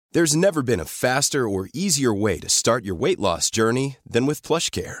There's never been a faster or easier way to start your weight loss journey than with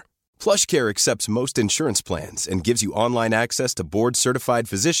PlushCare. PlushCare accepts most insurance plans and gives you online access to board-certified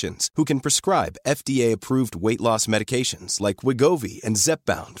physicians who can prescribe FDA-approved weight loss medications like Wegovy and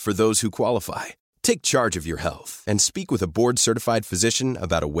Zepbound for those who qualify. Take charge of your health and speak with a board-certified physician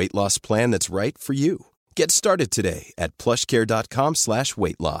about a weight loss plan that's right for you. Get started today at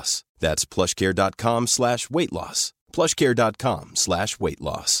plushcare.com/weight-loss. That's plushcare.com/weight-loss.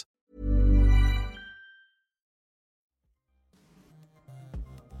 plushcare.com/weight-loss.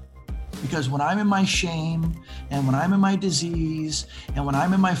 Because when I'm in my shame and when I'm in my disease and when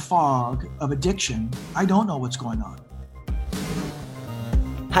I'm in my fog of addiction, I don't know what's going on.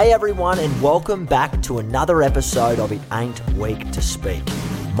 Hey everyone, and welcome back to another episode of It Ain't Weak to Speak.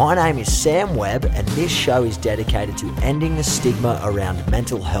 My name is Sam Webb, and this show is dedicated to ending the stigma around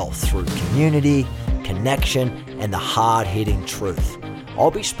mental health through community, connection, and the hard-hitting truth. I'll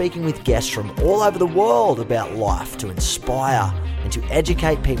be speaking with guests from all over the world about life to inspire and to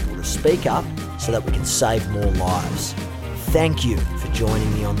educate people to speak up so that we can save more lives. Thank you for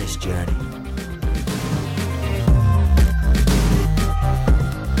joining me on this journey.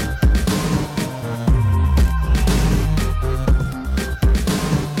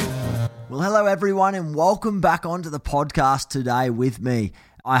 Well, hello everyone, and welcome back onto the podcast today with me.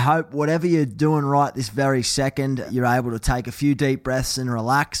 I hope whatever you're doing right this very second, you're able to take a few deep breaths and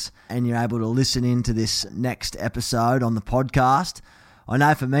relax, and you're able to listen into this next episode on the podcast. I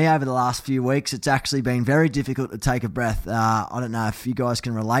know for me over the last few weeks, it's actually been very difficult to take a breath. I don't know if you guys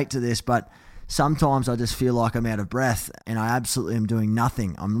can relate to this, but sometimes I just feel like I'm out of breath and I absolutely am doing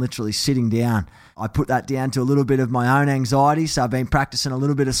nothing. I'm literally sitting down. I put that down to a little bit of my own anxiety, so I've been practicing a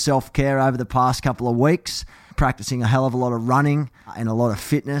little bit of self-care over the past couple of weeks, practicing a hell of a lot of running and a lot of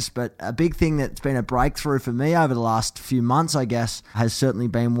fitness. But a big thing that's been a breakthrough for me over the last few months, I guess, has certainly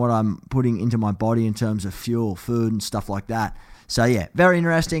been what I'm putting into my body in terms of fuel, food and stuff like that. So yeah, very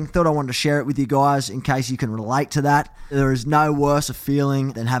interesting. Thought I wanted to share it with you guys in case you can relate to that. There is no worse a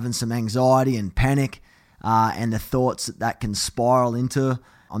feeling than having some anxiety and panic and the thoughts that can spiral into.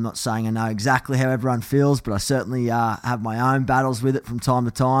 I'm not saying I know exactly how everyone feels, but I certainly have my own battles with it from time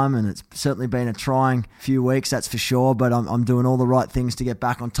to time, and it's certainly been a trying few weeks, that's for sure, but I'm doing all the right things to get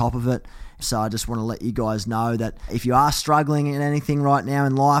back on top of it. So I just want to let you guys know that if you are struggling in anything right now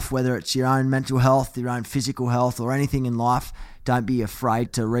in life, whether it's your own mental health, your own physical health, or anything in life, don't be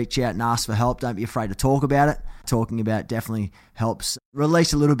afraid to reach out and ask for help. Don't be afraid to talk about it. Talking about it definitely helps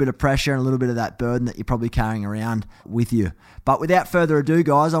release a little bit of pressure and a little bit of that burden that you're probably carrying around with you. But without further ado,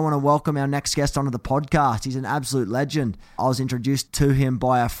 guys, I want to welcome our next guest onto the podcast. He's an absolute legend. I was introduced to him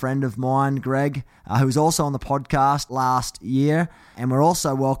by a friend of mine, Gregg, who was also on the podcast last year. And we're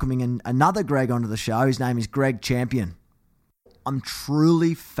also welcoming another Gregg onto the show. His name is Gregg Champion. I'm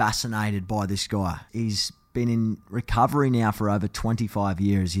truly fascinated by this guy. He's been in recovery now for over 25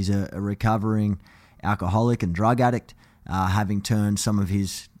 years. He's a recovering alcoholic and drug addict, having turned some of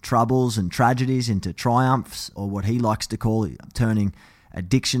his troubles and tragedies into triumphs, or what he likes to call turning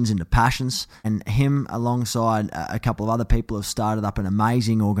addictions into passions. And him, alongside a couple of other people, have started up an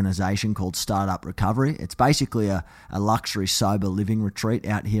amazing organization called Startup Recovery. It's basically a luxury sober living retreat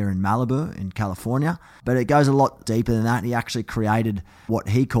out here in Malibu in California, but it goes a lot deeper than that. He actually created what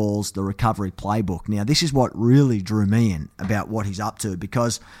he calls the Recovery Playbook. Now, this is what really drew me in about what he's up to,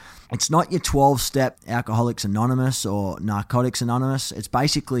 because it's not your 12-step Alcoholics Anonymous or Narcotics Anonymous. It's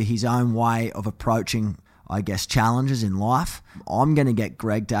basically his own way of approaching, I guess, challenges in life. I'm going to get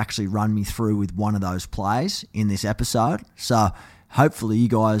Gregg to actually run me through with one of those plays in this episode. So hopefully you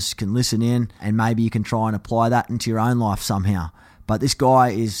guys can listen in and maybe you can try and apply that into your own life somehow. But this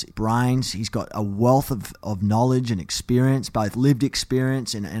guy is brains. He's got a wealth of knowledge and experience, both lived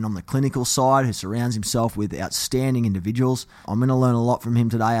experience and on the clinical side, who surrounds himself with outstanding individuals. I'm going to learn a lot from him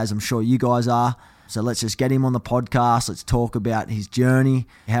today, as I'm sure you guys are. So let's just get him on the podcast. Let's talk about his journey,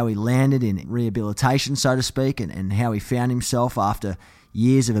 how he landed in rehabilitation, so to speak, and how he found himself after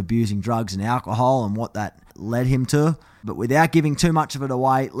years of abusing drugs and alcohol and what that led him to. But without giving too much of it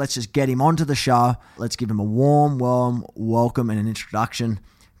away, let's just get him onto the show. Let's give him a warm welcome and an introduction.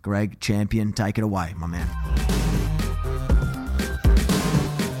 Gregg Champion, take it away, my man.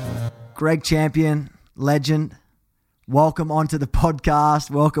 Gregg Champion, legend. Welcome onto the podcast.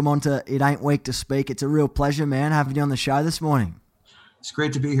 Welcome onto It Ain't Weak to Speak. It's a real pleasure, man, having you on the show this morning. It's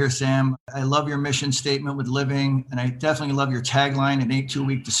great to be here, Sam. I love your mission statement with living, and I definitely love your tagline, It Ain't Too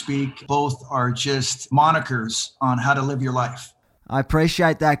Weak to Speak. Both are just monikers on how to live your life. I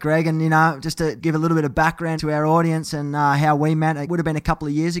appreciate that, Greg. And, just to give a little bit of background to our audience and how we met, it would have been a couple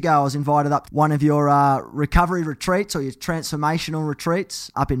of years ago. I was invited up to one of your recovery retreats or your transformational retreats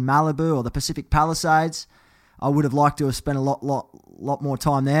up in Malibu or the Pacific Palisades. I would have liked to have spent a lot more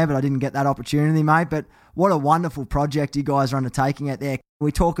time there, but I didn't get that opportunity, mate. But what a wonderful project you guys are undertaking out there.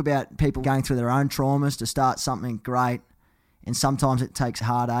 We talk about people going through their own traumas to start something great. And sometimes it takes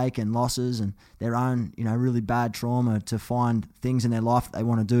heartache and losses and their own, really bad trauma to find things in their life that they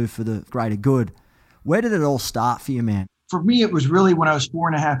want to do for the greater good. Where did it all start for you, man? For me, it was really when I was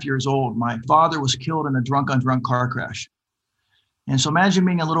 4.5 years old. My father was killed in a drunk-on-drunk car crash. And so imagine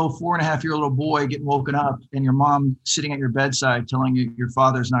being a little 4.5-year-old boy getting woken up and your mom sitting at your bedside telling you your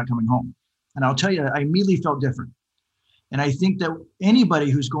father's not coming home. And I'll tell you, I immediately felt different. And I think that anybody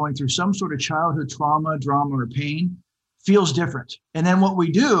who's going through some sort of childhood trauma, drama, or pain feels different. And then what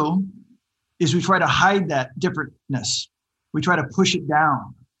we do is we try to hide that differentness. We try to push it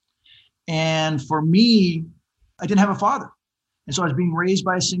down. And for me, I didn't have a father. And so I was being raised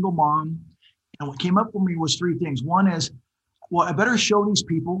by a single mom. And what came up for me was three things. One is, well, I better show these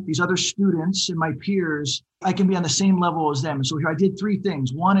people, these other students and my peers, I can be on the same level as them. And so here I did three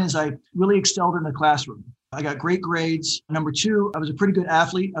things. One is I really excelled in the classroom. I got great grades. Number two, I was a pretty good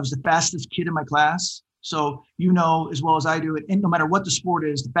athlete. I was the fastest kid in my class. So as well as I do it, and no matter what the sport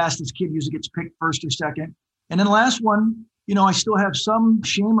is, the fastest kid usually gets picked first or second. And then the last one, I still have some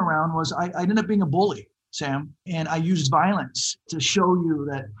shame around was I ended up being a bully, Sam, and I used violence to show you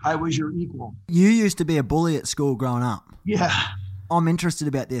that I was your equal. You used to be a bully at school growing up. Yeah. I'm interested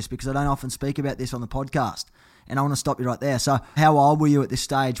about this because I don't often speak about this on the podcast. And I want to stop you right there. So how old were you at this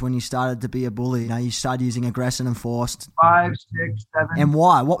stage when you started to be a bully? You started using aggression and force. 5, 6, 7. And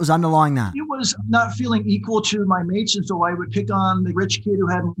why? What was underlying that? It was not feeling equal to my mates. And so I would pick on the rich kid who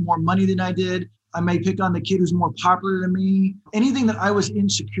had more money than I did. I may pick on the kid who's more popular than me. Anything that I was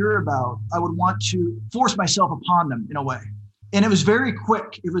insecure about, I would want to force myself upon them in a way. And it was very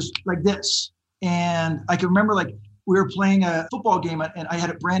quick. It was like this. And I can remember we were playing a football game and I had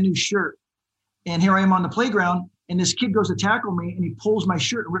a brand new shirt. And here I am on the playground and this kid goes to tackle me and he pulls my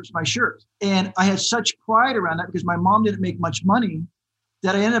shirt and rips my shirt. And I had such pride around that because my mom didn't make much money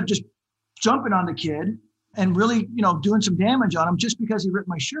that I ended up just jumping on the kid and really, doing some damage on him just because he ripped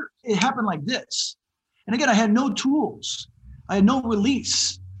my shirt. It happened like this. And again, I had no tools. I had no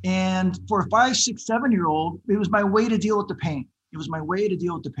release. And for a 5, 6, 7-year-old, it was my way to deal with the pain. It was my way to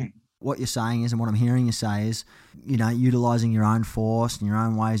deal with the pain. What you're saying is, and what I'm hearing you say is, utilizing your own force and your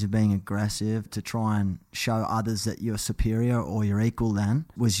own ways of being aggressive to try and show others that you're superior or you're equal then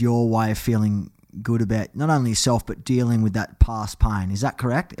was your way of feeling good about not only yourself, but dealing with that past pain. Is that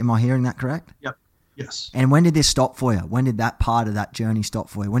correct? Am I hearing that correct? Yep. Yes. And when did this stop for you? When did that part of that journey stop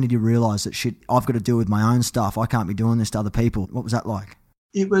for you? When did you realize that shit, I've got to deal with my own stuff. I can't be doing this to other people. What was that like?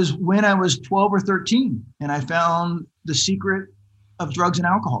 It was when I was 12 or 13 and I found the secret of drugs and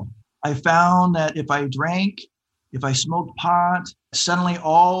alcohol. I found that if I drank, if I smoked pot, suddenly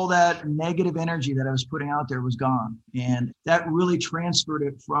all that negative energy that I was putting out there was gone. And that really transferred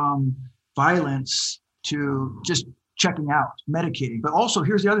it from violence to just checking out, medicating. But also,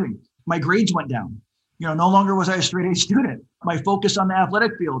 here's the other thing. My grades went down. No longer was I a straight A student. My focus on the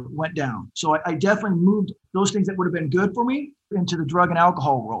athletic field went down. So I definitely moved those things that would have been good for me into the drug and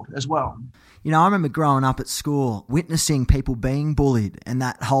alcohol world as well. I remember growing up at school, witnessing people being bullied and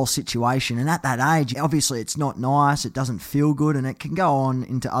that whole situation. And at that age, obviously it's not nice, it doesn't feel good, and it can go on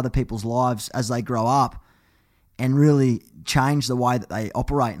into other people's lives as they grow up and really change the way that they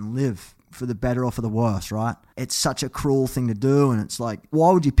operate and live for the better or for the worse, right? It's such a cruel thing to do. And it's like,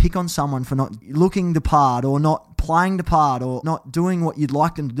 why would you pick on someone for not looking the part or not playing the part or not doing what you'd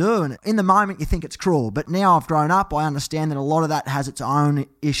like them to do? And in the moment, you think it's cruel. But now I've grown up, I understand that a lot of that has its own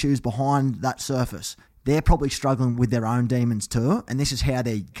issues behind that surface. They're probably struggling with their own demons too. And this is how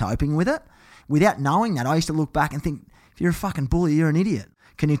they're coping with it. Without knowing that, I used to look back and think, if you're a fucking bully, you're an idiot.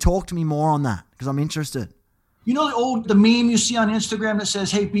 Can you talk to me more on that? Because I'm interested. The meme you see on Instagram that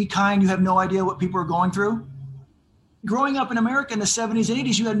says, hey, be kind, you have no idea what people are going through? Growing up in America in the 70s and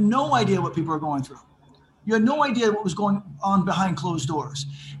 80s, you had no idea what people were going through. You had no idea what was going on behind closed doors.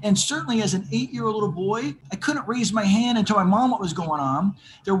 And certainly as an 8-year-old little boy, I couldn't raise my hand and tell my mom what was going on.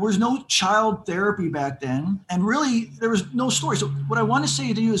 There was no child therapy back then. And really, there was no story. So what I want to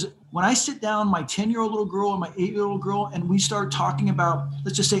say to you is when I sit down my 10-year-old little girl and my 8-year-old girl, and we start talking about,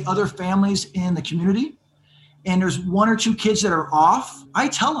 let's just say, other families in the community, and there's 1 or 2 kids that are off, I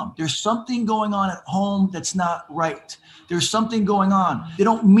tell them there's something going on at home that's not right. There's something going on. They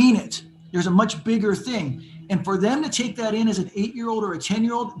don't mean it. There's a much bigger thing. And for them to take that in as an 8-year-old or a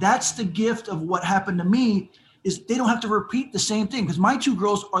 10-year-old, that's the gift of what happened to me. is they don't have to repeat the same thing, because my two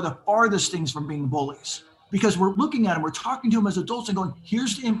girls are the farthest things from being bullies, because we're looking at them, we're talking to them as adults and going,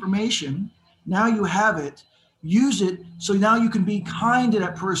 here's the information. Now you have it, use it. So now you can be kind to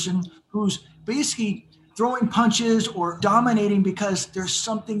that person who's basically throwing punches or dominating because there's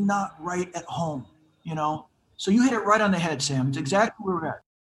something not right at home, you know? So you hit it right on the head, Sam. It's exactly where we're at.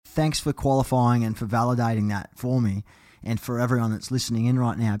 Thanks for qualifying and for validating that for me and for everyone that's listening in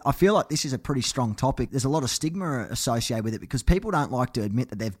right now. I feel like this is a pretty strong topic. There's a lot of stigma associated with it because people don't like to admit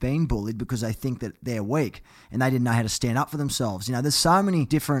that they've been bullied because they think that they're weak and they didn't know how to stand up for themselves. You know, there's so many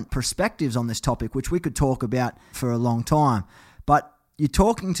different perspectives on this topic, which we could talk about for a long time. But you're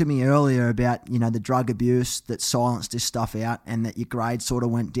talking to me earlier about, you know, the drug abuse that silenced this stuff out and that your grades sort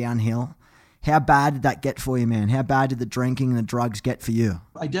of went downhill. How bad did that get for you, man? How bad did the drinking and the drugs get for you?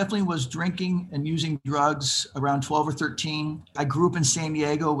 I definitely was drinking and using drugs around 12 or 13. I grew up in San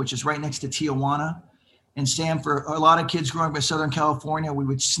Diego, which is right next to Tijuana. And Sam, for a lot of kids growing up in Southern California, we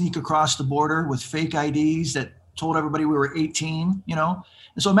would sneak across the border with fake IDs that told everybody we were 18, you know?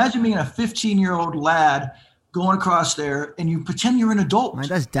 And so imagine being a 15-year-old lad going across there and you pretend you're an adult. Mate,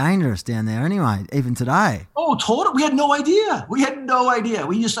 that's dangerous down there anyway, even today. Oh, totally. We had no idea.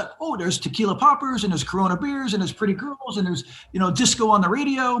 We just thought, oh, there's tequila poppers and there's Corona beers and there's pretty girls and there's, you know, disco on the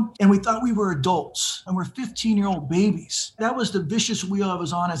radio. And we thought we were adults and we're 15-year-old babies. That was the vicious wheel I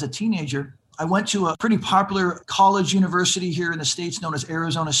was on as a teenager. I went to a pretty popular college university here in the States known as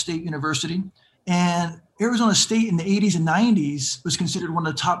Arizona State University. And Arizona State in the 80s and 90s was considered one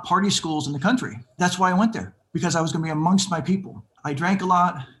of the top party schools in the country. That's why I went there, because I was going to be amongst my people. I drank a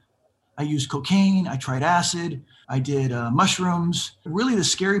lot. I used cocaine. I tried acid. I did mushrooms. Really the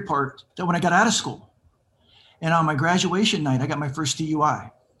scary part that when I got out of school and on my graduation night, I got my first DUI.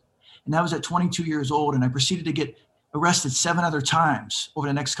 And that was at 22 years old. And I proceeded to get arrested 7 other times over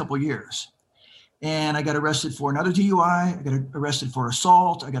the next couple of years. And I got arrested for another DUI. I got arrested for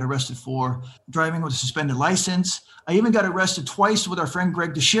assault. I got arrested for driving with a suspended license. I even got arrested twice with our friend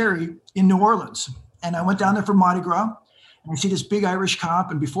Gregg in New Orleans. And I went down there for Mardi Gras. And I see this big Irish cop.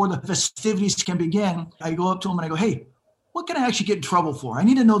 And before the festivities can begin, I go up to him and I go, hey, what can I actually get in trouble for? I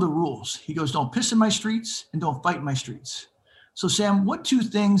need to know the rules. He goes, don't piss in my streets and don't fight in my streets. So Sam, what 2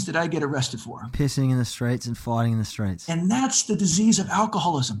 things did I get arrested for? Pissing in the streets and fighting in the streets. And that's the disease of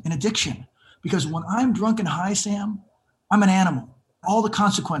alcoholism and addiction. Because when I'm drunk and high, Sam, I'm an animal. All the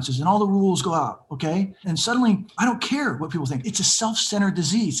consequences and all the rules go out, okay? And suddenly, I don't care what people think. It's a self-centered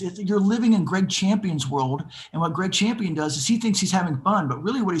disease. You're living in Gregg Champion's world, and what Gregg Champion does is he thinks he's having fun, but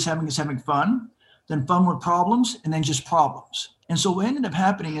really what he's having is having fun, then fun with problems, and then just problems. And so what ended up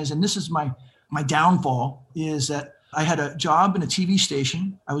happening is, and this is my downfall, is that I had a job in a TV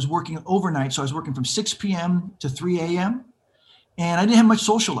station. I was working overnight, so I was working from 6 p.m. to 3 a.m., and I didn't have much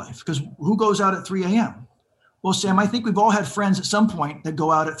social life because who goes out at 3 a.m.? Well, Sam, I think we've all had friends at some point that go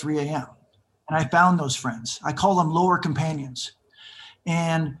out at 3 a.m. And I found those friends. I call them lower companions.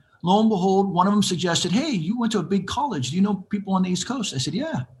 And lo and behold, one of them suggested, hey, you went to a big college. Do you know people on the East Coast? I said,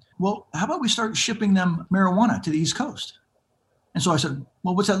 yeah. Well, how about we start shipping them marijuana to the East Coast? And so I said,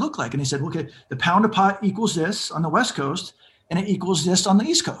 well, what's that look like? And he said, okay, the pound of pot equals this on the West Coast and it equals this on the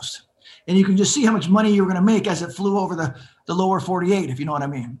East Coast. And you can just see how much money you were going to make as it flew over the lower 48, if you know what I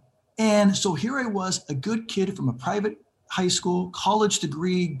mean. And so here I was, a good kid from a private high school, college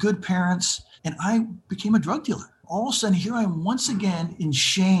degree, good parents, and I became a drug dealer. All of a sudden, here I am once again in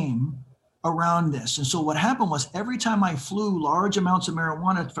shame around this. And so what happened was every time I flew large amounts of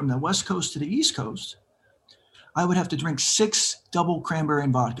marijuana from the West Coast to the East Coast, I would have to drink 6 double cranberry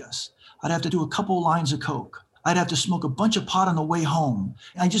and vodkas. I'd have to do a couple lines of Coke. I'd have to smoke a bunch of pot on the way home.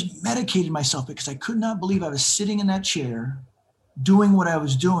 And I just medicated myself because I could not believe I was sitting in that chair doing what I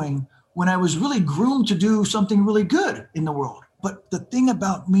was doing when I was really groomed to do something really good in the world. But the thing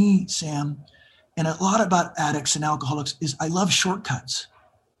about me, Sam, and a lot about addicts and alcoholics is I love shortcuts.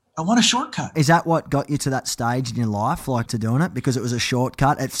 I want a shortcut. Is that what got you to that stage in your life, like to doing it? Because it was a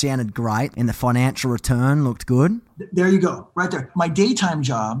shortcut, it sounded great, and the financial return looked good? There you go, right there. My daytime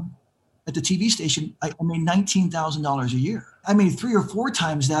job at the TV station, I made $19,000 a year. I made 3 or 4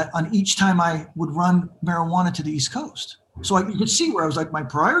 times that on each time I would run marijuana to the East Coast. So you could see where I was like, my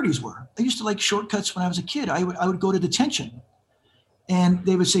priorities were. I used to like shortcuts when I was a kid. I would go to detention and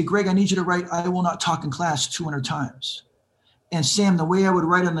they would say, Greg, I need you to write, I will not talk in class 200 times. And Sam, the way I would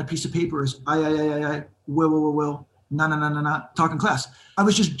write on a piece of paper is, I, will, no, talk in class. I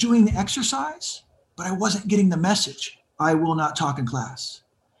was just doing the exercise, but I wasn't getting the message. I will not talk in class.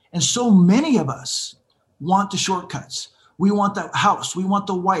 And so many of us want the shortcuts. We want the house. We want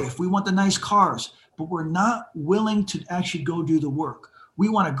the wife. We want the nice cars, but we're not willing to actually go do the work. We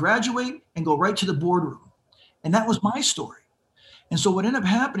want to graduate and go right to the boardroom. And that was my story. And so what ended up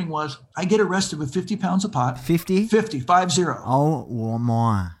happening was I get arrested with 50 pounds of pot. 50? 50. Oh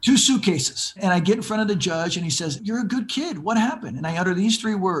my. 2 suitcases. And I get in front of the judge and he says, "You're a good kid. What happened?" And I utter these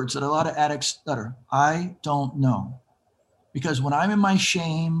 3 words that a lot of addicts utter. "I don't know." Because when I'm in my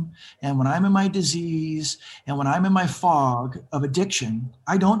shame and when I'm in my disease and when I'm in my fog of addiction,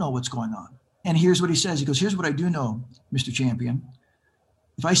 I don't know what's going on. And here's what he says. He goes, "Here's what I do know, Mr. Champion.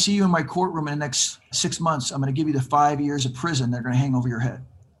 If I see you in my courtroom in the next 6 months, I'm going to give you the 5 years of prison they're going to hang over your head."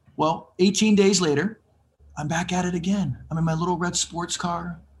 Well, 18 days later, I'm back at it again. I'm in my little red sports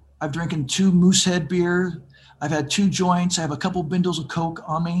car. I've drinking 2 Moosehead beer. I've had 2 joints. I have a couple bindles of Coke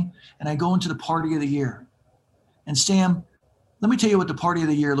on me, and I go into the party of the year. And Sam, let me tell you what the party of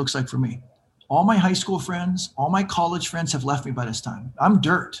the year looks like for me. All my high school friends, all my college friends have left me by this time. I'm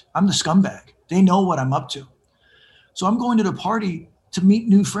dirt. I'm the scumbag. They know what I'm up to. So I'm going to the party to meet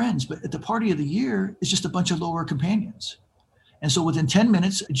new friends, but at the party of the year, it's just a bunch of lower companions. And so within 10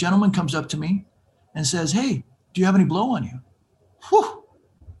 minutes, a gentleman comes up to me and says, "Hey, do you have any blow on you?" Whew.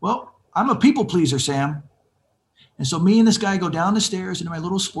 Well, I'm a people pleaser, Sam. And so me and this guy go down the stairs into my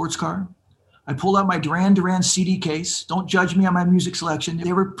little sports car. I pulled out my Duran Duran CD case. Don't judge me on my music selection.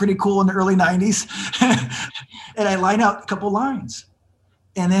 They were pretty cool in the early 90s. And I line out a couple lines.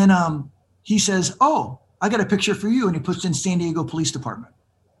 And then he says, "Oh, I got a picture for you." And he puts in San Diego Police Department.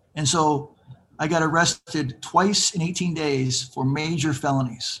 And so I got arrested twice in 18 days for major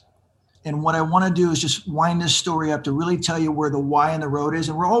felonies. And what I want to do is just wind this story up to really tell you where the why in the road is.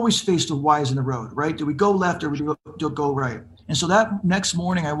 And we're always faced with whys in the road, right? Do we go left or do we go right? And so that next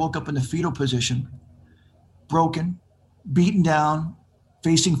morning, I woke up in the fetal position, broken, beaten down,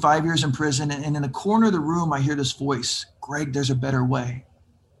 facing 5 years in prison. And in the corner of the room, I hear this voice, "Gregg, there's a better way.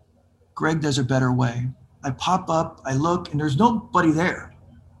 Gregg, there's a better way." I pop up, I look, and there's nobody there.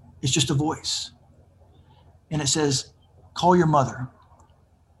 It's just a voice. And it says, "Call your mother.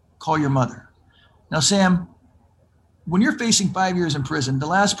 Call your mother." Now, Sam, when you're facing 5 years in prison, the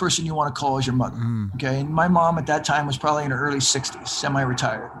last person you want to call is your mother. Okay. And my mom at that time was probably in her early 60s,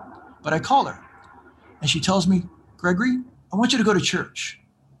 semi-retired. But I call her and she tells me, "Gregory, I want you to go to church."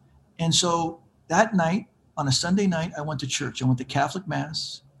 And so that night, on a Sunday night, I went to church. I went to Catholic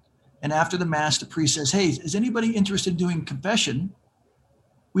Mass. And after the Mass, the priest says, "Hey, is anybody interested in doing confession?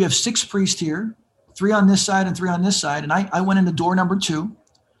 We have 6 priests here, 3 on this side and 3 on this side." And I went into door number 2.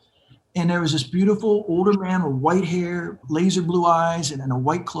 And there was this beautiful older man with white hair, laser blue eyes, and a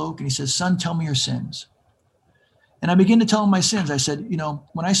white cloak. And he says, "Son, tell me your sins." And I began to tell him my sins. I said,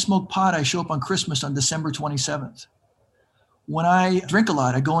 when I smoke pot, I show up on Christmas on December 27th. When I drink a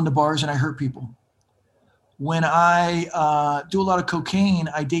lot, I go into bars and I hurt people. When I do a lot of cocaine,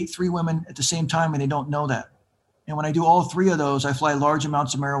 I date 3 women at the same time and they don't know that. And when I do all 3 of those, I fly large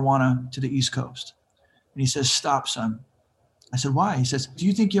amounts of marijuana to the East Coast. And he says, "Stop, son." I said, "Why?" He says, "Do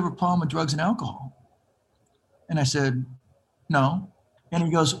you think you have a problem with drugs and alcohol?" And I said, "No." And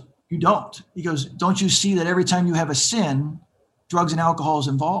he goes, "You don't." He goes, "Don't you see that every time you have a sin, drugs and alcohol is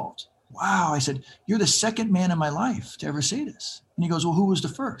involved?" Wow. I said, "You're the second man in my life to ever say this." And he goes, "Well, who was the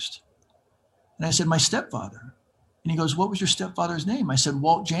first?" And I said, "My stepfather." And he goes, "What was your stepfather's name?" I said,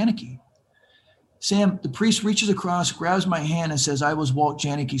 "Walt Janicki." Sam, the priest reaches across, grabs my hand and says, "I was Walt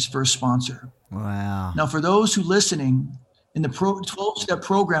Janicki's first sponsor." Wow. Now, for those who listening, in the 12-step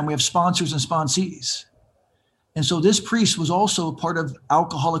program, we have sponsors and sponsees. And so this priest was also part of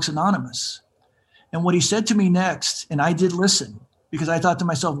Alcoholics Anonymous. And what he said to me next, and I did listen, because I thought to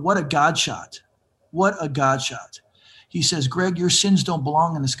myself, what a God shot. What a God shot. He says, "Gregg, your sins don't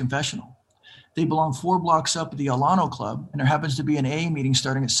belong in this confessional. They belong 4 blocks up at the Alano Club, and there happens to be an AA meeting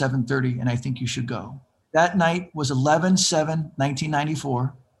starting at 7:30, and I think you should go." That night was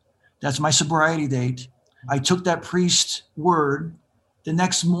 11/7/1994. That's my sobriety date. I took that priest's word. The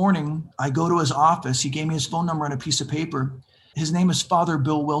next morning, I go to his office. He gave me his phone number on a piece of paper. His name is Father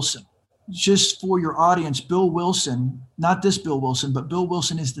Bill Wilson. Just for your audience, Bill Wilson, not this Bill Wilson, but Bill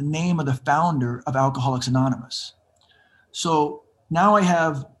Wilson is the name of the founder of Alcoholics Anonymous. So now I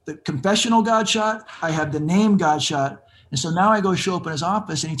have the confessional God shot. I have the name God shot. And so now I go show up in his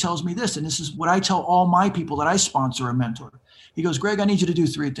office and he tells me this, and this is what I tell all my people that I sponsor or mentor. He goes, "Gregg, I need you to do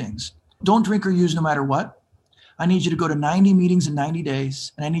 3 things. Don't drink or use no matter what. I need you to go to 90 meetings in 90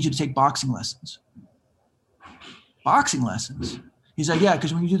 days, and I need you to take boxing lessons." Boxing lessons? He's like, "Yeah,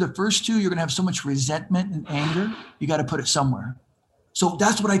 because when you do the first 2, you're going to have so much resentment and anger. You got to put it somewhere." So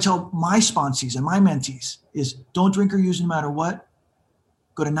that's what I tell my sponsees and my mentees is don't drink or use no matter what.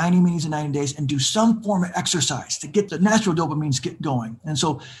 Go to 90 meetings in 90 days and do some form of exercise to get the natural dopamines get going. And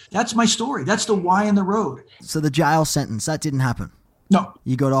so that's my story. That's the why in the road. So the jail sentence, that didn't happen? No.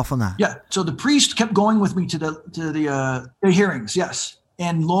 You got off on that? Yeah. So the priest kept going with me to the hearings. Yes.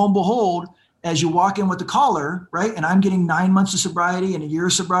 And lo and behold, as you walk in with the collar, right, and I'm getting 9 months of sobriety and a year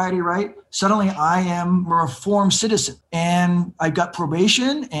of sobriety, right, suddenly I am a reformed citizen and I got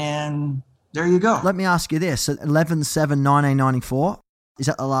probation, and there you go. Let me ask you this. 11/7/1994, is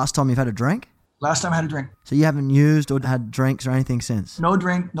that the last time you've had a drink? Last time I had a drink. So you haven't used or had drinks or anything since? No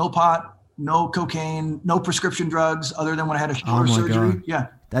drink, no pot, no cocaine, no prescription drugs other than when I had a shoulder surgery. God. Yeah.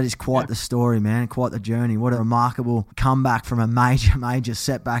 That is quite the story, man. Quite the journey. What a remarkable comeback from a major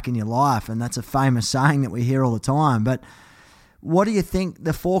setback in your life. And that's a famous saying that we hear all the time. But what do you think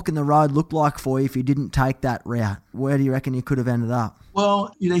the fork in the road looked like for you if you didn't take that route? Where do you reckon you could have ended up?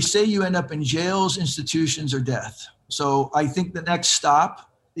 Well, they say you end up in jails, institutions, or death. So I think the next stop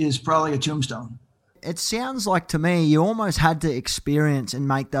is probably a tombstone. It sounds like to me you almost had to experience and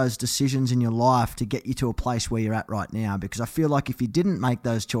make those decisions in your life to get you to a place where you're at right now, because I feel like if you didn't make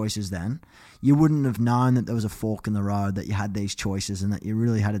those choices then, you wouldn't have known that there was a fork in the road, that you had these choices and that you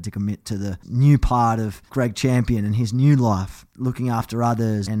really had to commit to the new part of Gregg Champion and his new life, looking after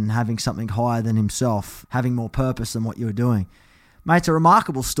others and having something higher than himself, having more purpose than what you were doing. Mate, it's a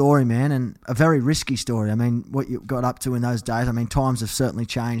remarkable story, man, and a very risky story. I mean, what you got up to in those days, I mean, times have certainly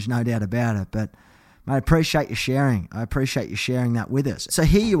changed, no doubt about it, but mate, I appreciate you sharing. I appreciate you sharing that with us. So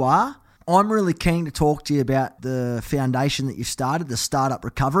here you are. I'm really keen to talk to you about the foundation that you started, the Startup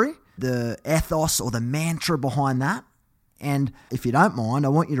Recovery, the ethos or the mantra behind that. And if you don't mind, I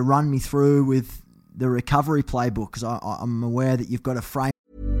want you to run me through with the recovery playbook, because I'm aware that you've got a frame.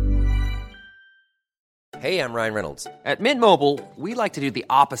 Hey, I'm Ryan Reynolds. At Mint Mobile, we like to do the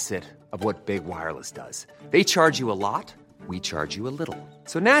opposite of what Big Wireless does. They charge you a lot. We charge you a little.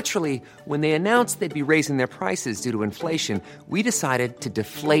 So naturally, when they announced they'd be raising their prices due to inflation, we decided to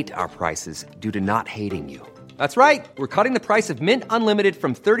deflate our prices due to not hating you. That's right. We're cutting the price of Mint Unlimited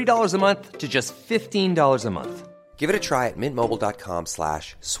from $30 a month to just $15 a month. Give it a try at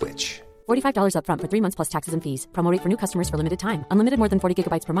mintmobile.com/switch. $45 up front for 3 months plus taxes and fees. Promo rate for new customers for limited time. Unlimited more than 40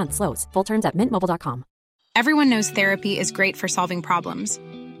 gigabytes per month slows. Full terms at mintmobile.com. Everyone knows therapy is great for solving problems,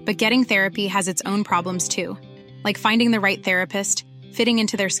 but getting therapy has its own problems too. Like finding the right therapist, fitting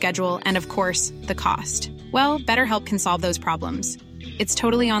into their schedule, and of course, the cost. Well, BetterHelp can solve those problems. It's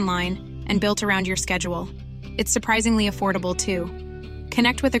totally online and built around your schedule. It's surprisingly affordable too.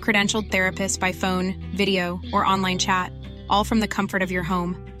 Connect with a credentialed therapist by phone, video, or online chat, all from the comfort of your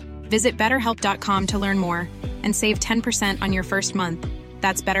home. Visit BetterHelp.com to learn more and save 10% on your first month.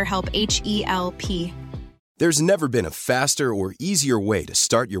 That's BetterHelp, H-E-L-P. There's never been a faster or easier way to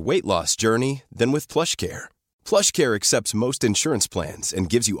start your weight loss journey than with PlushCare. PlushCare accepts most insurance plans and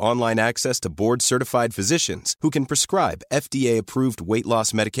gives you online access to board-certified physicians who can prescribe FDA-approved weight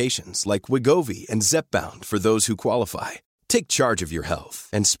loss medications like Wegovy and Zepbound for those who qualify. Take charge of your health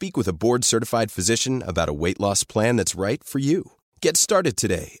and speak with a board-certified physician about a weight loss plan that's right for you. Get started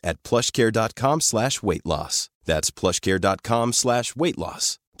today at plushcare.com/weight loss. That's plushcare.com/weight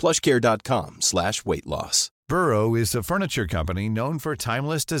loss. plushcare.com/weight loss. Burrow is a furniture company known for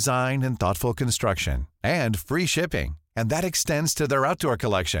timeless design and thoughtful construction and free shipping, and that extends to their outdoor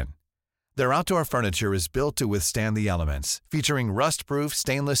collection. Their outdoor furniture is built to withstand the elements, featuring rust-proof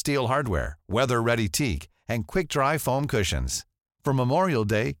stainless steel hardware, weather-ready teak, and quick-dry foam cushions. For Memorial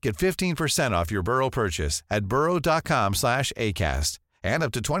Day, get 15% off your Burrow purchase at burrow.com/acast and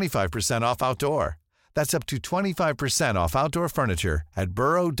up to 25% off outdoor. That's up to 25% off outdoor furniture at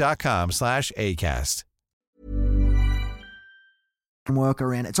burrow.com/acast. Work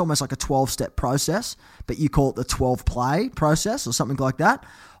around. It's almost like a 12-step process, but you call it the 12-play process or something like that.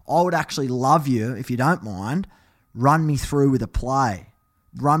 I would actually love you, if you don't mind, run me through with a play.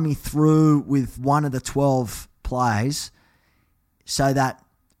 Run me through with one of the 12 plays so that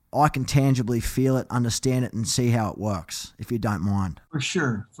I can tangibly feel it, understand it, and see how it works, if you don't mind. For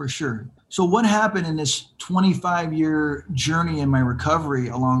sure. So what happened in this 25-year journey in my recovery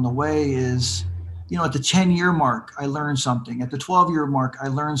along the way is, at the 10-year mark, I learned something. At the 12-year mark, I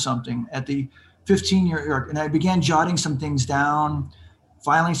learned something. At the 15-year mark, and I began jotting some things down,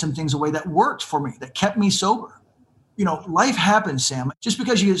 filing some things away that worked for me, that kept me sober. Life happens, Sam. Just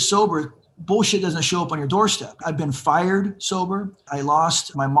because you get sober, bullshit doesn't show up on your doorstep. I've been fired sober. I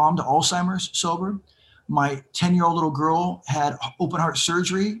lost my mom to Alzheimer's sober. My 10-year-old little girl had open heart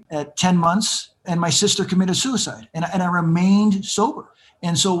surgery at 10 months, and my sister committed suicide. And I remained sober.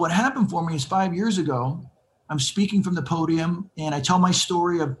 And so what happened for me is 5 years ago, I'm speaking from the podium and I tell my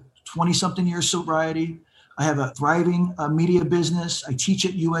story of 20-something years sobriety. I have a thriving media business. I teach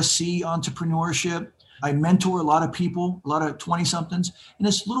at USC entrepreneurship. I mentor a lot of people, a lot of 20-somethings. And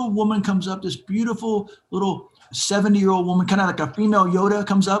this little woman comes up, this beautiful little 70-year-old woman, kind of like a female Yoda,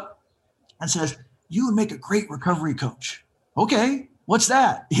 comes up and says, "You would make a great recovery coach." Okay, what's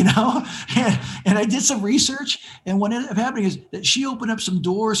that? And I did some research. And what ended up happening is that she opened up some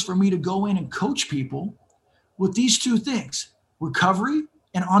doors for me to go in and coach people with these two things, recovery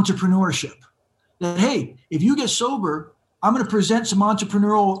and entrepreneurship. That, hey, if you get sober, I'm going to present some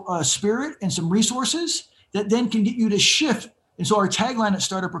entrepreneurial spirit and some resources that then can get you to shift. And so our tagline at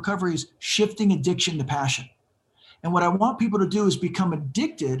Startup Recovery is shifting addiction to passion. And what I want people to do is become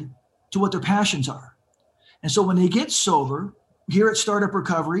addicted to what their passions are. And so when they get sober, here at Startup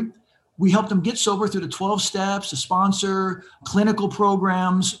Recovery, we help them get sober through the 12 steps, the sponsor, clinical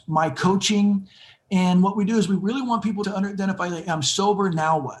programs, my coaching. And what we do is we really want people to identify, like, I'm sober,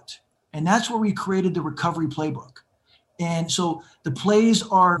 now what? And that's where we created the recovery playbook. And so the plays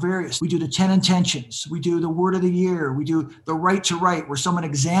are various. We do the 10 intentions. We do the word of the year. We do the right to write, where someone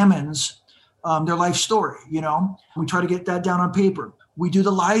examines their life story. We try to get that down on paper. We do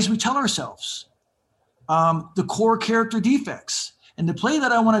the lies we tell ourselves, the core character defects. And the play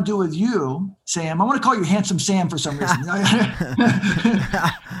that I want to do with you, Sam, I want to call you Handsome Sam for some reason.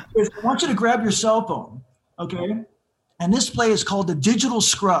 I want you to grab your cell phone, okay? And this play is called the Digital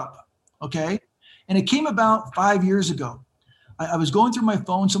Scrub, okay? And it came about 5 years ago. I was going through my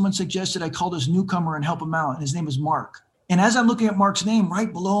phone. Someone suggested I call this newcomer and help him out. And his name is Mark. And as I'm looking at Mark's name,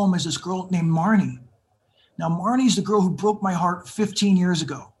 right below him is this girl named Marnie. Now, Marnie's the girl who broke my heart 15 years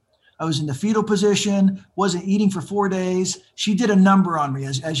ago. I was in the fetal position, wasn't eating for 4 days. She did a number on me,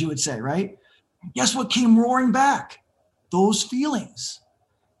 as you would say, right? Guess what came roaring back? Those feelings.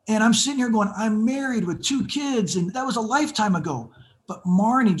 And I'm sitting here going, I'm married with 2 kids, and that was a lifetime ago. But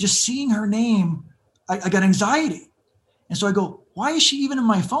Marnie, just seeing her name, I got anxiety. And so I go, why is she even in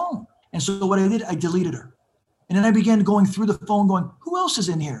my phone? And so what I did, I deleted her. And then I began going through the phone going, who else is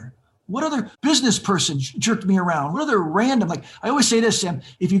in here? What other business person jerked me around? What other random, like I always say this, Sam,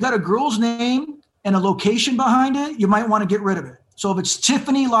 if you got a girl's name and a location behind it, you might want to get rid of it. So if it's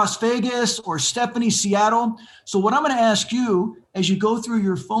Tiffany, Las Vegas, or Stephanie, Seattle. So what I'm going to ask you as you go through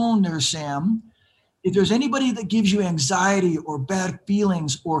your phone there, Sam, if there's anybody that gives you anxiety or bad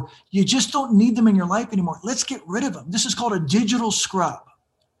feelings, or you just don't need them in your life anymore, let's get rid of them. This is called a digital scrub.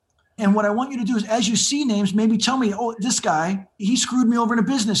 And what I want you to do is, as you see names, maybe tell me, oh, this guy, he screwed me over in a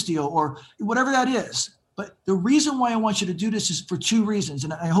business deal, or whatever that is. But the reason why I want you to do this is for 2 reasons.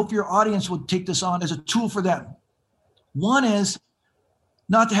 And I hope your audience will take this on as a tool for them. One is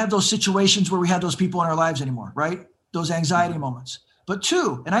not to have those situations where we have those people in our lives anymore, right? Those anxiety moments. But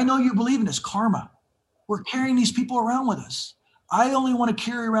 2, and I know you believe in this, karma. We're carrying these people around with us. I only want to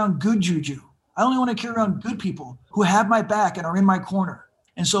carry around good juju. I only want to carry around good people who have my back and are in my corner.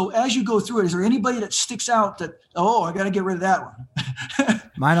 And so as you go through it, is there anybody that sticks out that, oh, I got to get rid of that one?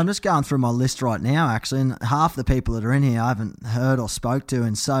 Mate, I'm just going through my list right now, actually, and half the people that are in here I haven't heard or spoke to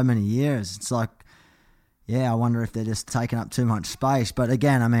in so many years. It's like, yeah, I wonder if they're just taking up too much space. But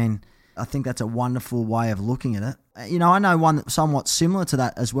again, I mean, I think that's a wonderful way of looking at it. I know one that's somewhat similar to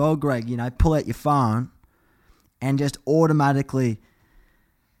that as well, Greg. Pull out your phone and just automatically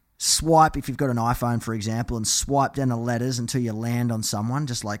swipe, if you've got an iPhone, for example, and swipe down the letters until you land on someone,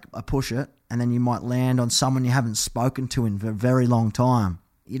 just like a push it, and then you might land on someone you haven't spoken to in a very long time.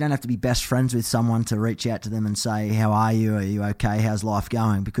 You don't have to be best friends with someone to reach out to them and say, how are you? Are you okay? How's life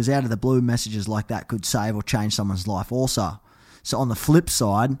going? Because out of the blue, messages like that could save or change someone's life also. So on the flip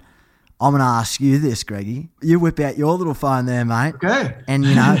side, I'm going to ask you this, Greggy. You whip out your little phone there, mate. Okay. And,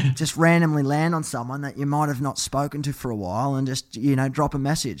 just randomly land on someone that you might have not spoken to for a while and just, drop a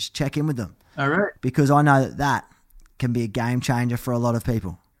message, check in with them. All right. Because I know that can be a game changer for a lot of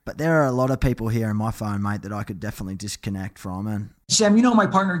people. But there are a lot of people here in my phone, mate, that I could definitely disconnect from. And Sam, my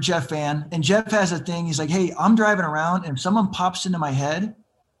partner, Jeff Van, and Jeff has a thing. He's like, hey, I'm driving around and if someone pops into my head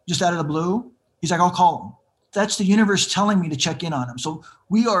just out of the blue, he's like, I'll call him. That's the universe telling me to check in on him. So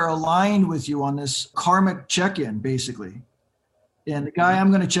we are aligned with you on this karmic check-in, basically. And the guy I'm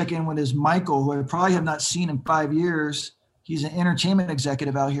going to check in with is Michael, who I probably have not seen in 5 years. He's an entertainment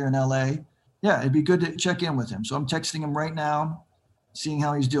executive out here in LA. Yeah, it'd be good to check in with him. So I'm texting him right now, seeing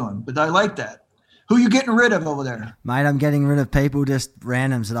how he's doing. But I like that. Who are you getting rid of over there? Mate, I'm getting rid of people, just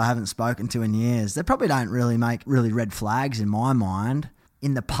randoms that I haven't spoken to in years. They probably don't really make really red flags in my mind.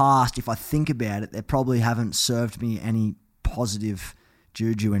 In the past, if I think about it, they probably haven't served me any positive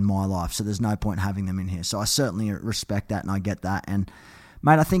juju in my life, so there's no point having them in here. So I certainly respect that and I get that. And,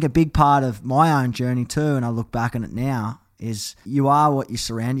 mate, I think a big part of my own journey too, and I look back on it now, is you are what you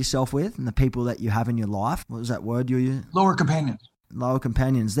surround yourself with and the people that you have in your life. What was that word you used? Lower companions. lower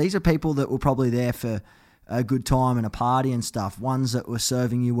companions. These are people that were probably there for a good time and a party and stuff, ones that were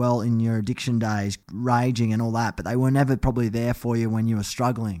serving you well in your addiction days, raging and all that, but they were never probably there for you when you were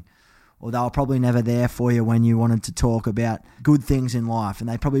struggling, or they were probably never there for you when you wanted to talk about good things in life, and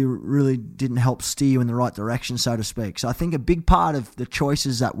they probably really didn't help steer you in the right direction, so to speak. So I think a big part of the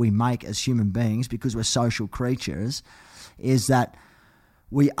choices that we make as human beings, because we're social creatures, is that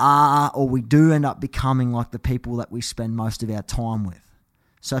we are, or we do end up becoming like the people that we spend most of our time with.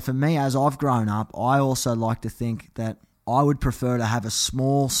 So for me, as I've grown up, I also like to think that I would prefer to have a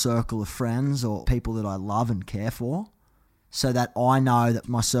small circle of friends or people that I love and care for, so that I know that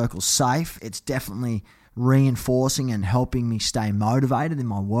my circle's safe. It's definitely reinforcing and helping me stay motivated in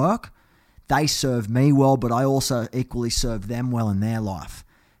my work. They serve me well, but I also equally serve them well in their life.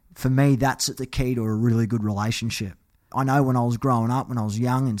 For me, that's the key to a really good relationship. I know when I was growing up, when I was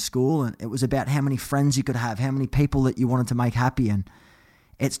young in school, and it was about how many friends you could have, how many people that you wanted to make happy, and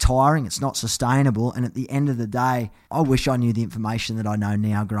it's tiring, it's not sustainable, and at the end of the day, I wish I knew the information that I know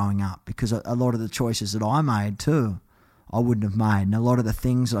now growing up, because a lot of the choices that I made too, I wouldn't have made. And a lot of the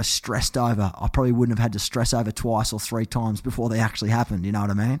things that I stressed over, I probably wouldn't have had to stress over twice or three times before they actually happened, you know what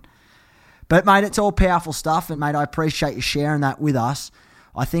I mean? But mate, it's all powerful stuff, and mate, I appreciate you sharing that with us.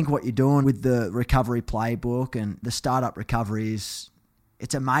 I think what you're doing with the recovery playbook and the startup recovery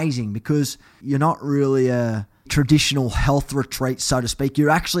it's amazing, because you're not really a traditional health retreat, so to speak.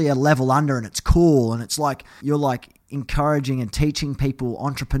 You're actually a level under, and it's cool. And it's like you're like encouraging and teaching people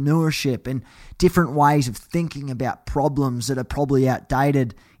entrepreneurship and different ways of thinking about problems that are probably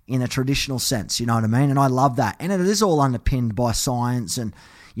outdated in a traditional sense. You know what I mean? And I love that. And it is all underpinned by science and,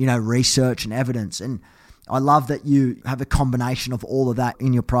 research and evidence. And I love that you have a combination of all of that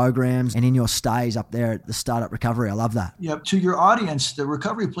in your programs and in your stays up there at the Startup Recovery. I love that. Yeah, to your audience, the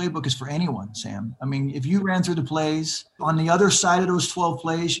recovery playbook is for anyone, Sam. I mean, if you ran through the plays, on the other side of those 12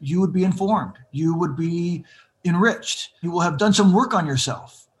 plays, you would be informed. You would be enriched. You will have done some work on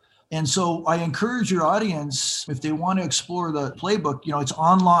yourself. And so I encourage your audience, if they want to explore the playbook, it's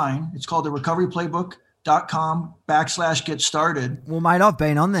online. It's called the recoveryplaybook.com/get started. Well, mate, I've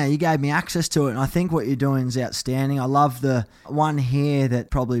been on there. You gave me access to it, and I think what you're doing is outstanding. I love the one here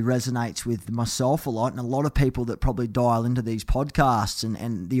that probably resonates with myself a lot, and a lot of people that probably dial into these podcasts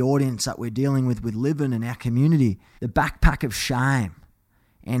and the audience that we're dealing with living in our community. The backpack of shame,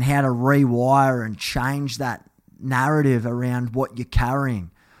 and how to rewire and change that narrative around what you're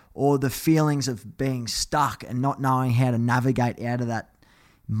carrying, or the feelings of being stuck and not knowing how to navigate out of that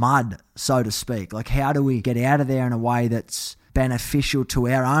mud, so to speak. Like, how do we get out of there in a way that's beneficial to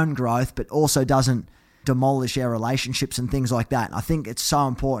our own growth, but also doesn't demolish our relationships and things like that? And I think it's so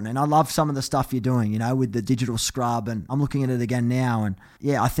important. And I love some of the stuff you're doing, with the digital scrub, and I'm looking at it again now. And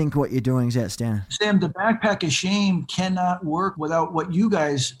yeah, I think what you're doing is outstanding. Sam, the backpack of shame cannot work without what you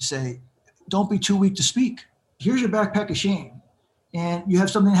guys say. Don't be too weak to speak. Here's your backpack of shame. And you have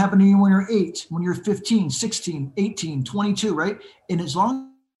something happen to you when you're 8, when you're 15, 16, 18, 22, right? And as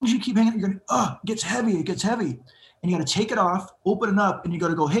long as you keep hanging, you're going, it gets heavy. And you got to take it off, open it up, and you got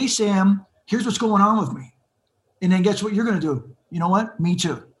to go, hey, Sam, here's what's going on with me. And then guess what you're going to do? You know what? Me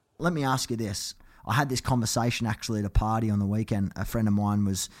too. Let me ask you this. I had this conversation actually at a party on the weekend. A friend of mine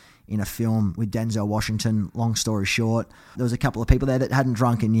was in a film with Denzel Washington. Long story short, there was a couple of people there that hadn't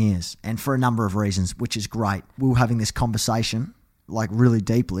drunk in years, and for a number of reasons, which is great. We were having this conversation, like really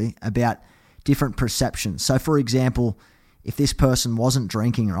deeply, about different perceptions. So for example, if this person wasn't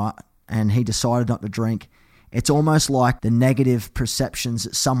drinking, right, and he decided not to drink, it's almost like the negative perceptions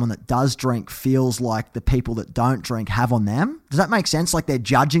that someone that does drink feels like the people that don't drink have on them. Does that make sense? Like they're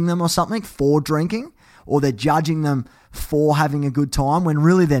judging them or something for drinking, or they're judging them for having a good time when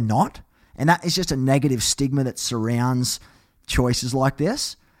really they're not. And that is just a negative stigma that surrounds choices like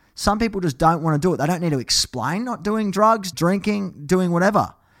this. Some people just don't want to do it. They don't need to explain not doing drugs, drinking, doing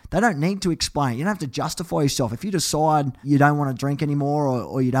whatever. They don't need to explain. You don't have to justify yourself. If you decide you don't want to drink anymore,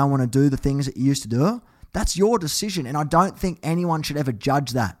 or you don't want to do the things that you used to do, that's your decision. And I don't think anyone should ever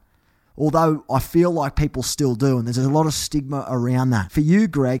judge that. Although I feel like people still do, and there's a lot of stigma around that. For you,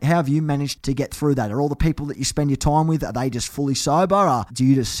 Gregg, how have you managed to get through that? Are all the people that you spend your time with, are they just fully sober? Or do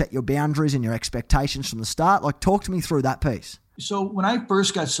you just set your boundaries and your expectations from the start? Like, talk to me through that piece. So when I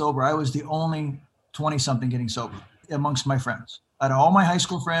first got sober, I was the only 20-something getting sober amongst my friends. Out of all my high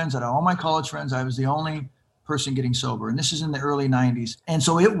school friends, out of all my college friends, I was the only person getting sober. And this is in the early 90s. And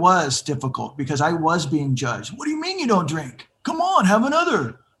so it was difficult because I was being judged. What do you mean you don't drink? Come on, have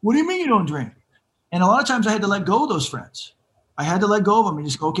another. What do you mean you don't drink? And a lot of times I had to let go of those friends. I had to let go of them and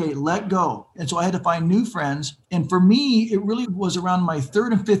just go, okay, let go. And so I had to find new friends. And for me, it really was around my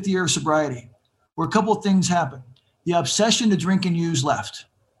 3rd and 5th year of sobriety where a couple of things happened. The obsession to drink and use left.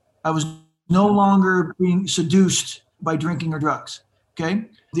 I was no longer being seduced by drinking or drugs. Okay.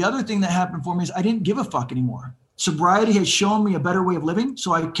 The other thing that happened for me is I didn't give a fuck anymore. Sobriety had shown me a better way of living.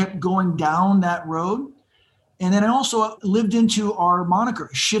 So I kept going down that road. And then I also lived into our moniker,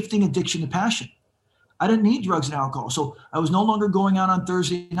 shifting addiction to passion. I didn't need drugs and alcohol. So I was no longer going out on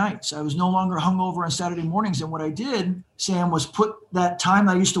Thursday nights. I was no longer hungover on Saturday mornings. And what I did, Sam, was put that time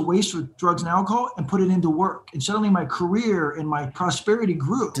that I used to waste with drugs and alcohol and put it into work. And suddenly my career and my prosperity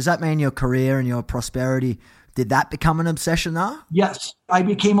grew. Does that mean your career and your prosperity, did that become an obsession now? Yes. I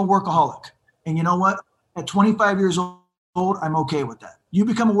became a workaholic. And you know what? At 25 years old, I'm okay with that. You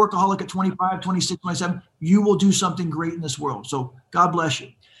become a workaholic at 25, 26, 27, you will do something great in this world. So God bless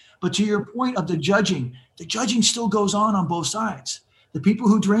you. But to your point of the judging still goes on both sides. The people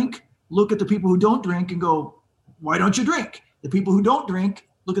who drink look at the people who don't drink and go, why don't you drink? The people who don't drink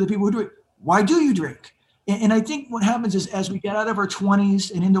look at the people who drink. Why do you drink? And I think what happens is as we get out of our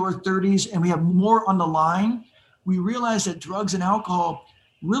 20s and into our 30s and we have more on the line, we realize that drugs and alcohol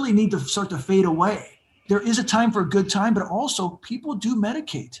really need to start to fade away. There is a time for a good time, but also people do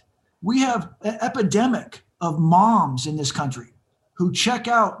medicate. We have an epidemic of moms in this country who check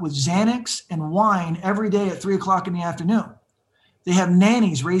out with Xanax and wine every day at 3:00 in the afternoon. They have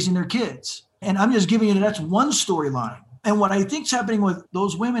nannies raising their kids. And I'm just giving you, that's one storyline. And what I think is happening with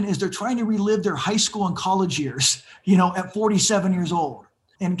those women is they're trying to relive their high school and college years, at 47 years old.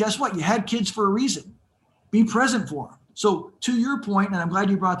 And guess what? You had kids for a reason. Be present for them. So to your point, and I'm glad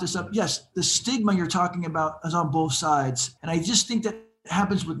you brought this up, yes, the stigma you're talking about is on both sides. And I just think that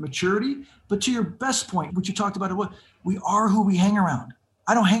happens with maturity. But to your best point, what you talked about, we are who we hang around.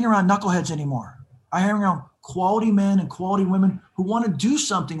 I don't hang around knuckleheads anymore. I hang around quality men and quality women who want to do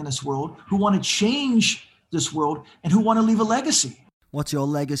something in this world, who want to change this world, and who want to leave a legacy. What's your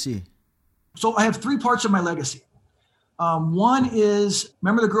legacy? So I have 3 parts of my legacy. One is,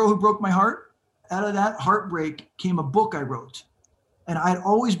 remember the girl who broke my heart? Out of that heartbreak came a book I wrote. And I'd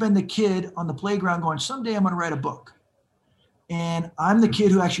always been the kid on the playground going, someday I'm going to write a book. And I'm the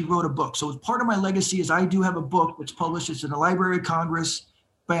kid who actually wrote a book. So part of my legacy is I do have a book that's published. It's in the Library of Congress.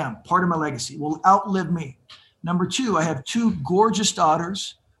 Bam, part of my legacy will outlive me. Number 2, I have 2 gorgeous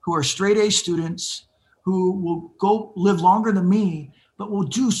daughters who are straight A students who will go live longer than me, but will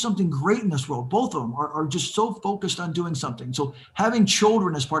do something great in this world. Both of them are just so focused on doing something. So having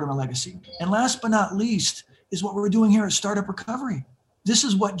children is part of my legacy. And last but not least is what we're doing here at Startup Recovery. This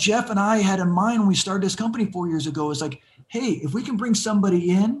is what Jeff and I had in mind when we started this company 4 years ago. Is like, hey, if we can bring somebody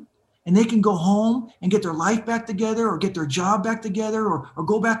in and they can go home and get their life back together or get their job back together or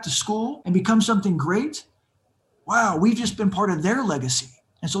go back to school and become something great, wow, we've just been part of their legacy.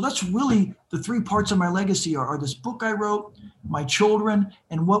 And so that's really the 3 parts of my legacy are this book I wrote, my children,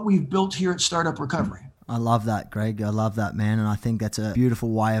 and what we've built here at Startup Recovery. I love that, Greg. I love that, man. And I think that's a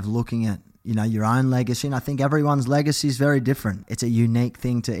beautiful way of looking at your own legacy. And I think everyone's legacy is very different. It's a unique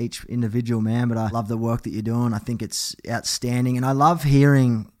thing to each individual, man. But I love the work that you're doing. I think it's outstanding. And I love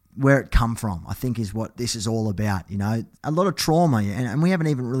hearing where it come from, I think is what this is all about. A lot of trauma. And we haven't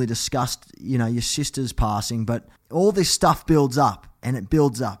even really discussed, your sister's passing. But all this stuff builds up and it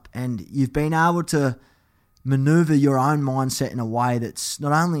builds up. And you've been able to maneuver your own mindset in a way that's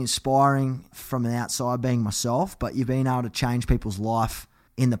not only inspiring from the outside, being myself, but you've been able to change people's life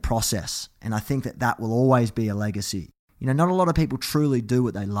in the process. And I think that will always be a legacy. Not a lot of people truly do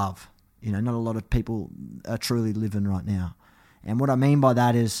what they love. Not a lot of people are truly living right now. And what I mean by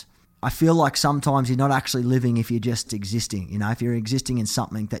that is I feel like sometimes you're not actually living if you're just existing. If you're existing in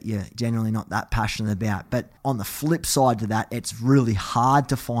something that you're generally not that passionate about. But on the flip side to that, it's really hard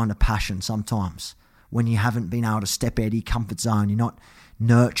to find a passion sometimes when you haven't been able to step out of your comfort zone. You're not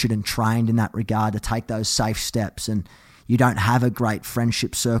nurtured and trained in that regard to take those safe steps, and you don't have a great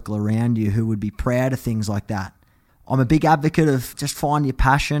friendship circle around you who would be proud of things like that. I'm a big advocate of just find your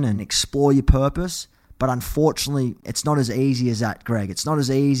passion and explore your purpose. But unfortunately, it's not as easy as that, Greg. It's not as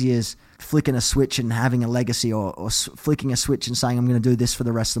easy as flicking a switch and having a legacy or flicking a switch and saying, I'm going to do this for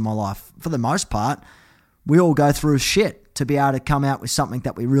the rest of my life. For the most part, we all go through shit to be able to come out with something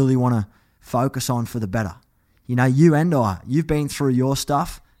that we really want to focus on for the better. You and I, you've been through your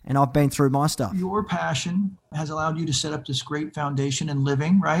stuff and I've been through my stuff. Your passion has allowed you to set up this great foundation in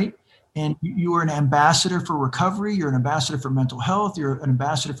living, right? And you are an ambassador for recovery. You're an ambassador for mental health. You're an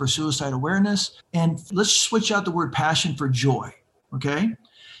ambassador for suicide awareness. And let's switch out the word passion for joy, okay?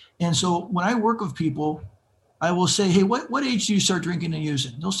 And so when I work with people, I will say, hey, what age do you start drinking and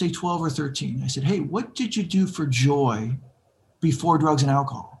using? They'll say 12 or 13. I said, hey, what did you do for joy before drugs and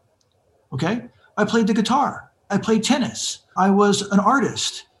alcohol? Okay? I played the guitar. I played tennis. I was an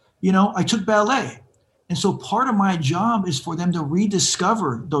artist. I took ballet. And so part of my job is for them to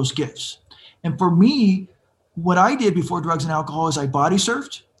rediscover those gifts. And for me, what I did before drugs and alcohol is I body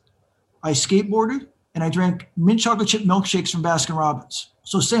surfed, I skateboarded, and I drank mint chocolate chip milkshakes from Baskin-Robbins.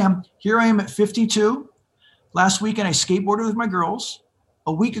 So Sam, here I am at 52. Last weekend, I skateboarded with my girls.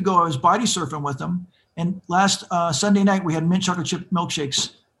 A week ago, I was body surfing with them. And last Sunday night, we had mint chocolate chip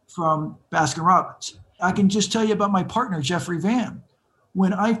milkshakes from Baskin-Robbins. I can just tell you about my partner, Jeffrey Van.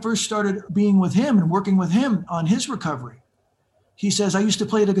 When I first started being with him and working with him on his recovery, he says, I used to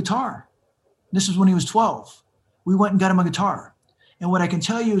play the guitar. This was when he was 12. We went and got him a guitar. And what I can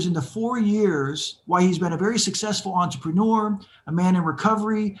tell you is in the 4 years, why he's been a very successful entrepreneur, a man in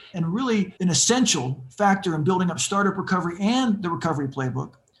recovery, and really an essential factor in building up startup recovery and the recovery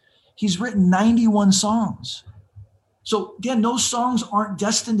playbook. He's written 91 songs. So again, those songs aren't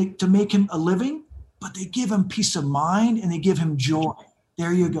destined to make him a living, but they give him peace of mind and they give him joy.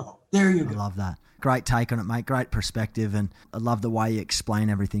 There you go. There you go. I love that. Great take on it, mate. Great perspective. And I love the way you explain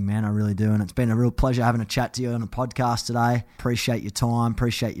everything, man. I really do. And it's been a real pleasure having a chat to you on a podcast today. Appreciate your time.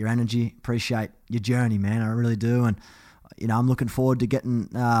 Appreciate your energy. Appreciate your journey, man. I really do. And, I'm looking forward to getting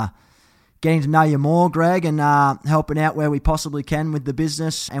to know you more, Greg, and helping out where we possibly can with the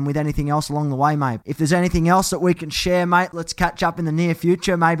business and with anything else along the way, mate. If there's anything else that we can share, mate, let's catch up in the near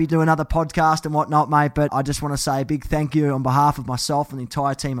future, maybe do another podcast and whatnot, mate. But I just want to say a big thank you on behalf of myself and the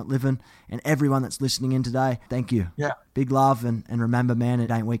entire team at Livin' and everyone that's listening in today. Thank you. Yeah. Big love, and remember, man, it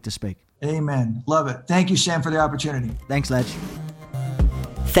ain't weak to speak. Amen. Love it. Thank you, Sam, for the opportunity. Thanks, Ledge.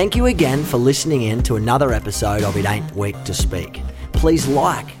 Thank you again for listening in to another episode of It Ain't Weak to Speak. Please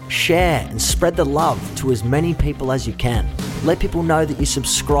like, share, and spread the love to as many people as you can. Let people know that you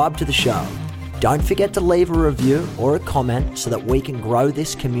subscribe to the show. Don't forget to leave a review or a comment so that we can grow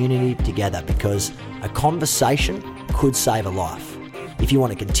this community together, because a conversation could save a life. If you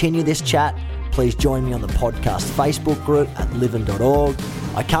want to continue this chat, please join me on the podcast Facebook group at livin.org.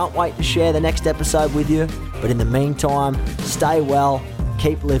 I can't wait to share the next episode with you, but in the meantime, stay well,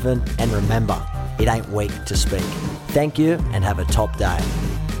 keep living, and remember, it ain't weak to speak. Thank you and have a top day.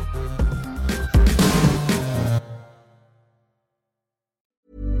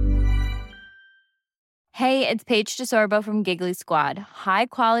 Hey, it's Paige DeSorbo from Giggly Squad. High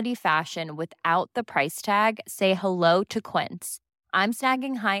quality fashion without the price tag. Say hello to Quince. I'm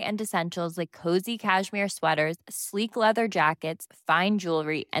snagging high-end essentials like cozy cashmere sweaters, sleek leather jackets, fine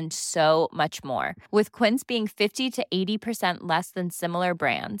jewelry, and so much more. With Quince being 50 to 80% less than similar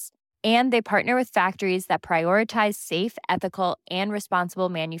brands. And they partner with factories that prioritize safe, ethical, and responsible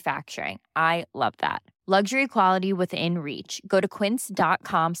manufacturing. I love that. Luxury quality within reach. Go to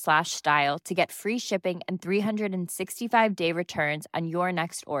quince.com/style to get free shipping and 365-day returns on your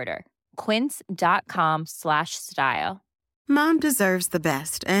next order. Quince.com/style. Mom deserves the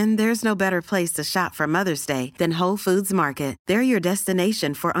best, and there's no better place to shop for Mother's Day than Whole Foods Market. They're your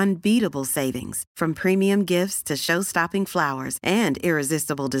destination for unbeatable savings, from premium gifts to show-stopping flowers and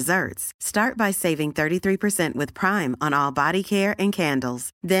irresistible desserts. Start by saving 33% with Prime on all body care and candles.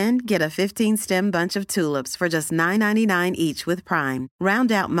 Then get a 15-stem bunch of tulips for just $9.99 each with Prime.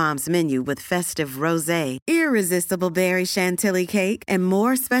 Round out Mom's menu with festive rosé, irresistible berry chantilly cake, and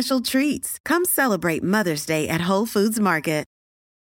more special treats. Come celebrate Mother's Day at Whole Foods Market.